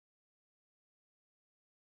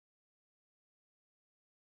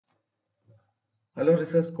Hello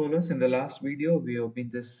research scholars, in the last video we have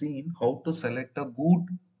been just seeing how to select a good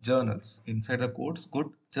journals, inside the quotes good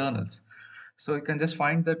journals. So you can just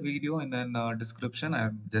find that video in the description. I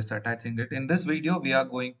am just attaching it. In this video we are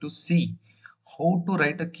going to see how to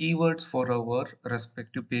write a keywords for our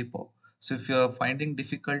respective paper. So if you are finding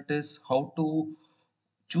difficulties how to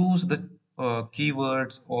choose the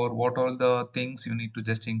keywords or what all the things you need to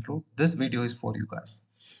just include, this video is for you guys.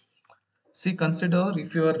 See, consider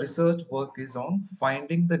if your research work is on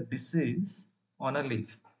finding the disease on a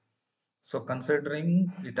leaf. So,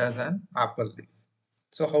 considering it as an apple leaf.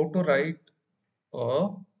 So, how to write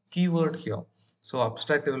a keyword here? So,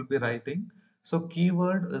 abstract you will be writing. So,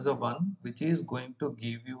 keyword is a one which is going to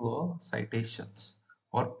give you a citations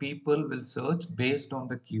or people will search based on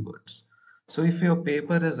the keywords. So, if your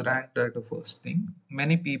paper is ranked at the first thing,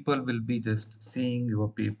 many people will be just seeing your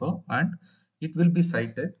paper and it will be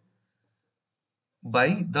cited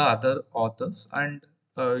by the other authors, and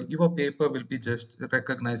your paper will be just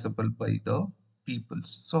recognizable by the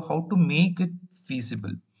peoples. So how to make it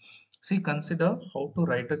feasible? See, consider how to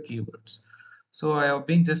write a keywords. So I have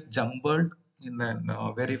been just jumbled in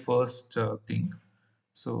the very first thing.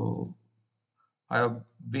 So I have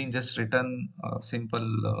been just written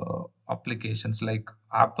simple applications like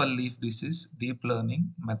apple leaf disease, deep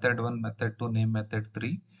learning, method 1, method 2, name method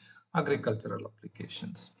 3, agricultural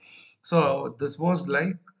applications. So this was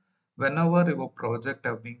like whenever your project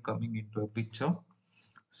have been coming into a picture,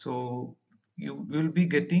 so you will be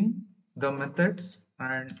getting the methods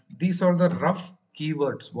and these are the rough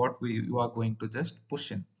keywords what you are going to just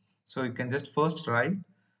push in. So you can just first write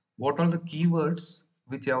what are the keywords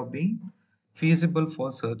which have been feasible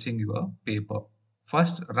for searching your paper.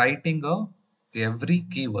 First writing every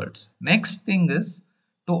keywords. Next thing is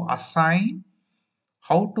to assign,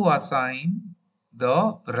 how to assign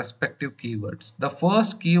the respective keywords. The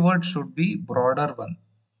first keyword should be broader one.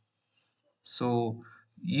 So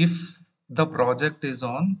if the project is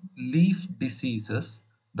on leaf diseases,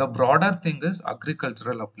 the broader thing is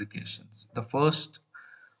agricultural applications. The first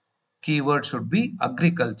keyword should be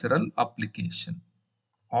agricultural application.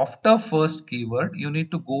 After first keyword, you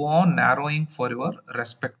need to go on narrowing for your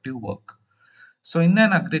respective work. So in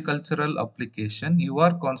an agricultural application, you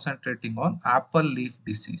are concentrating on apple leaf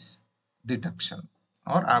disease detection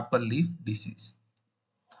or apple leaf disease.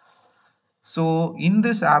 So in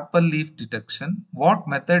this apple leaf detection, what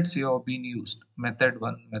methods you have been used? Method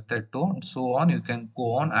 1, method 2, and so on. You can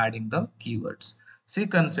go on adding the keywords. See,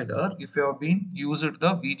 consider if you have been used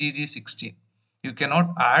the VGG16, you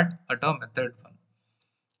cannot add at a method 1.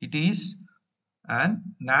 It is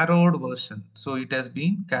an narrowed version. So it has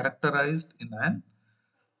been characterized in an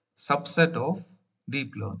subset of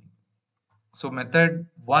deep learning. So method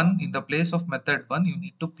 1, in the place of method 1, you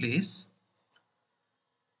need to place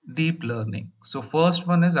deep learning. So first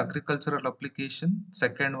one is agricultural application,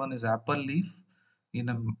 second one is apple leaf. In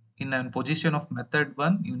a position of method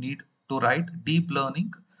 1, you need to write deep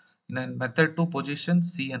learning. In a method 2 position,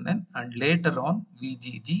 CNN, and later on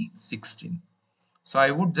VGG16. So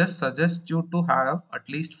I would just suggest you to have at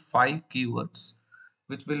least 5 keywords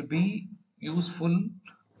which will be useful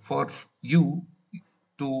for you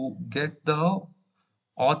to get the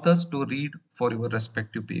authors to read for your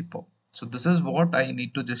respective paper. So this is what I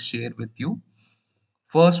need to just share with you.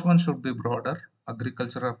 First one should be broader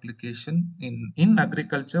agriculture application. In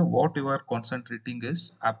agriculture, what you are concentrating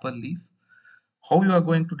is apple leaf. How you are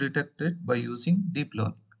going to detect it? By using deep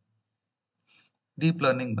learning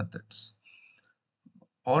methods,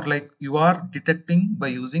 or like you are detecting by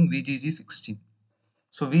using VGG16.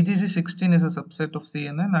 So VGG16 is a subset of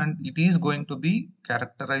CNN and it is going to be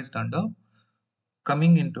characterized under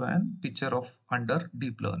coming into an picture of under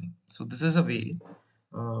deep learning. So this is a way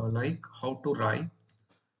like how to write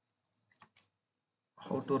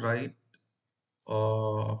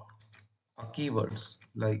uh, keywords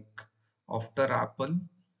like after apple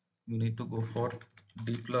you need to go for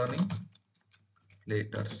deep learning,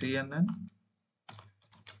 later CNN,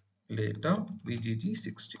 later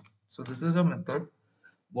VGG16. So this is a method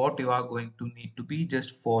what you are going to need to be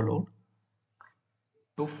just followed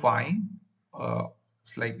to find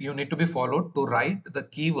it's like you need to be followed to write the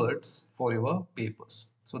keywords for your papers.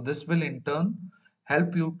 So this will in turn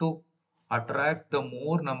help you to attract the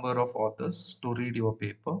more number of authors to read your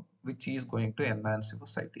paper, which is going to enhance your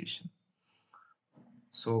citation.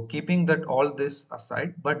 So keeping that all this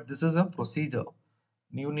aside, but this is a procedure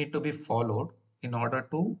you need to be followed in order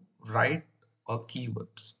to write a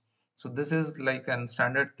keywords. So this is like a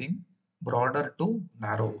standard thing, broader to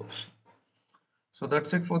narrow version. So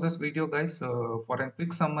that's it for this video, guys. For a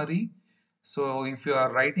quick summary, so if you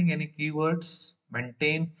are writing any keywords,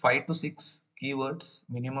 maintain 5 to 6 keywords,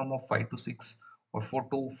 minimum of 5 to 6 or 4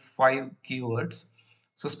 to 5 keywords.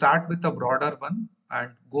 So start with a broader one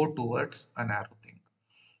and go towards a narrow thing.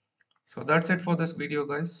 So that's it for this video,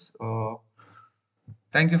 guys.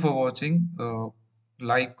 Thank you for watching.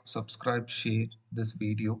 Like, subscribe, share this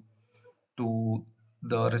video to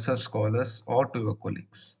the research scholars or to your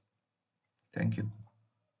colleagues. Thank you.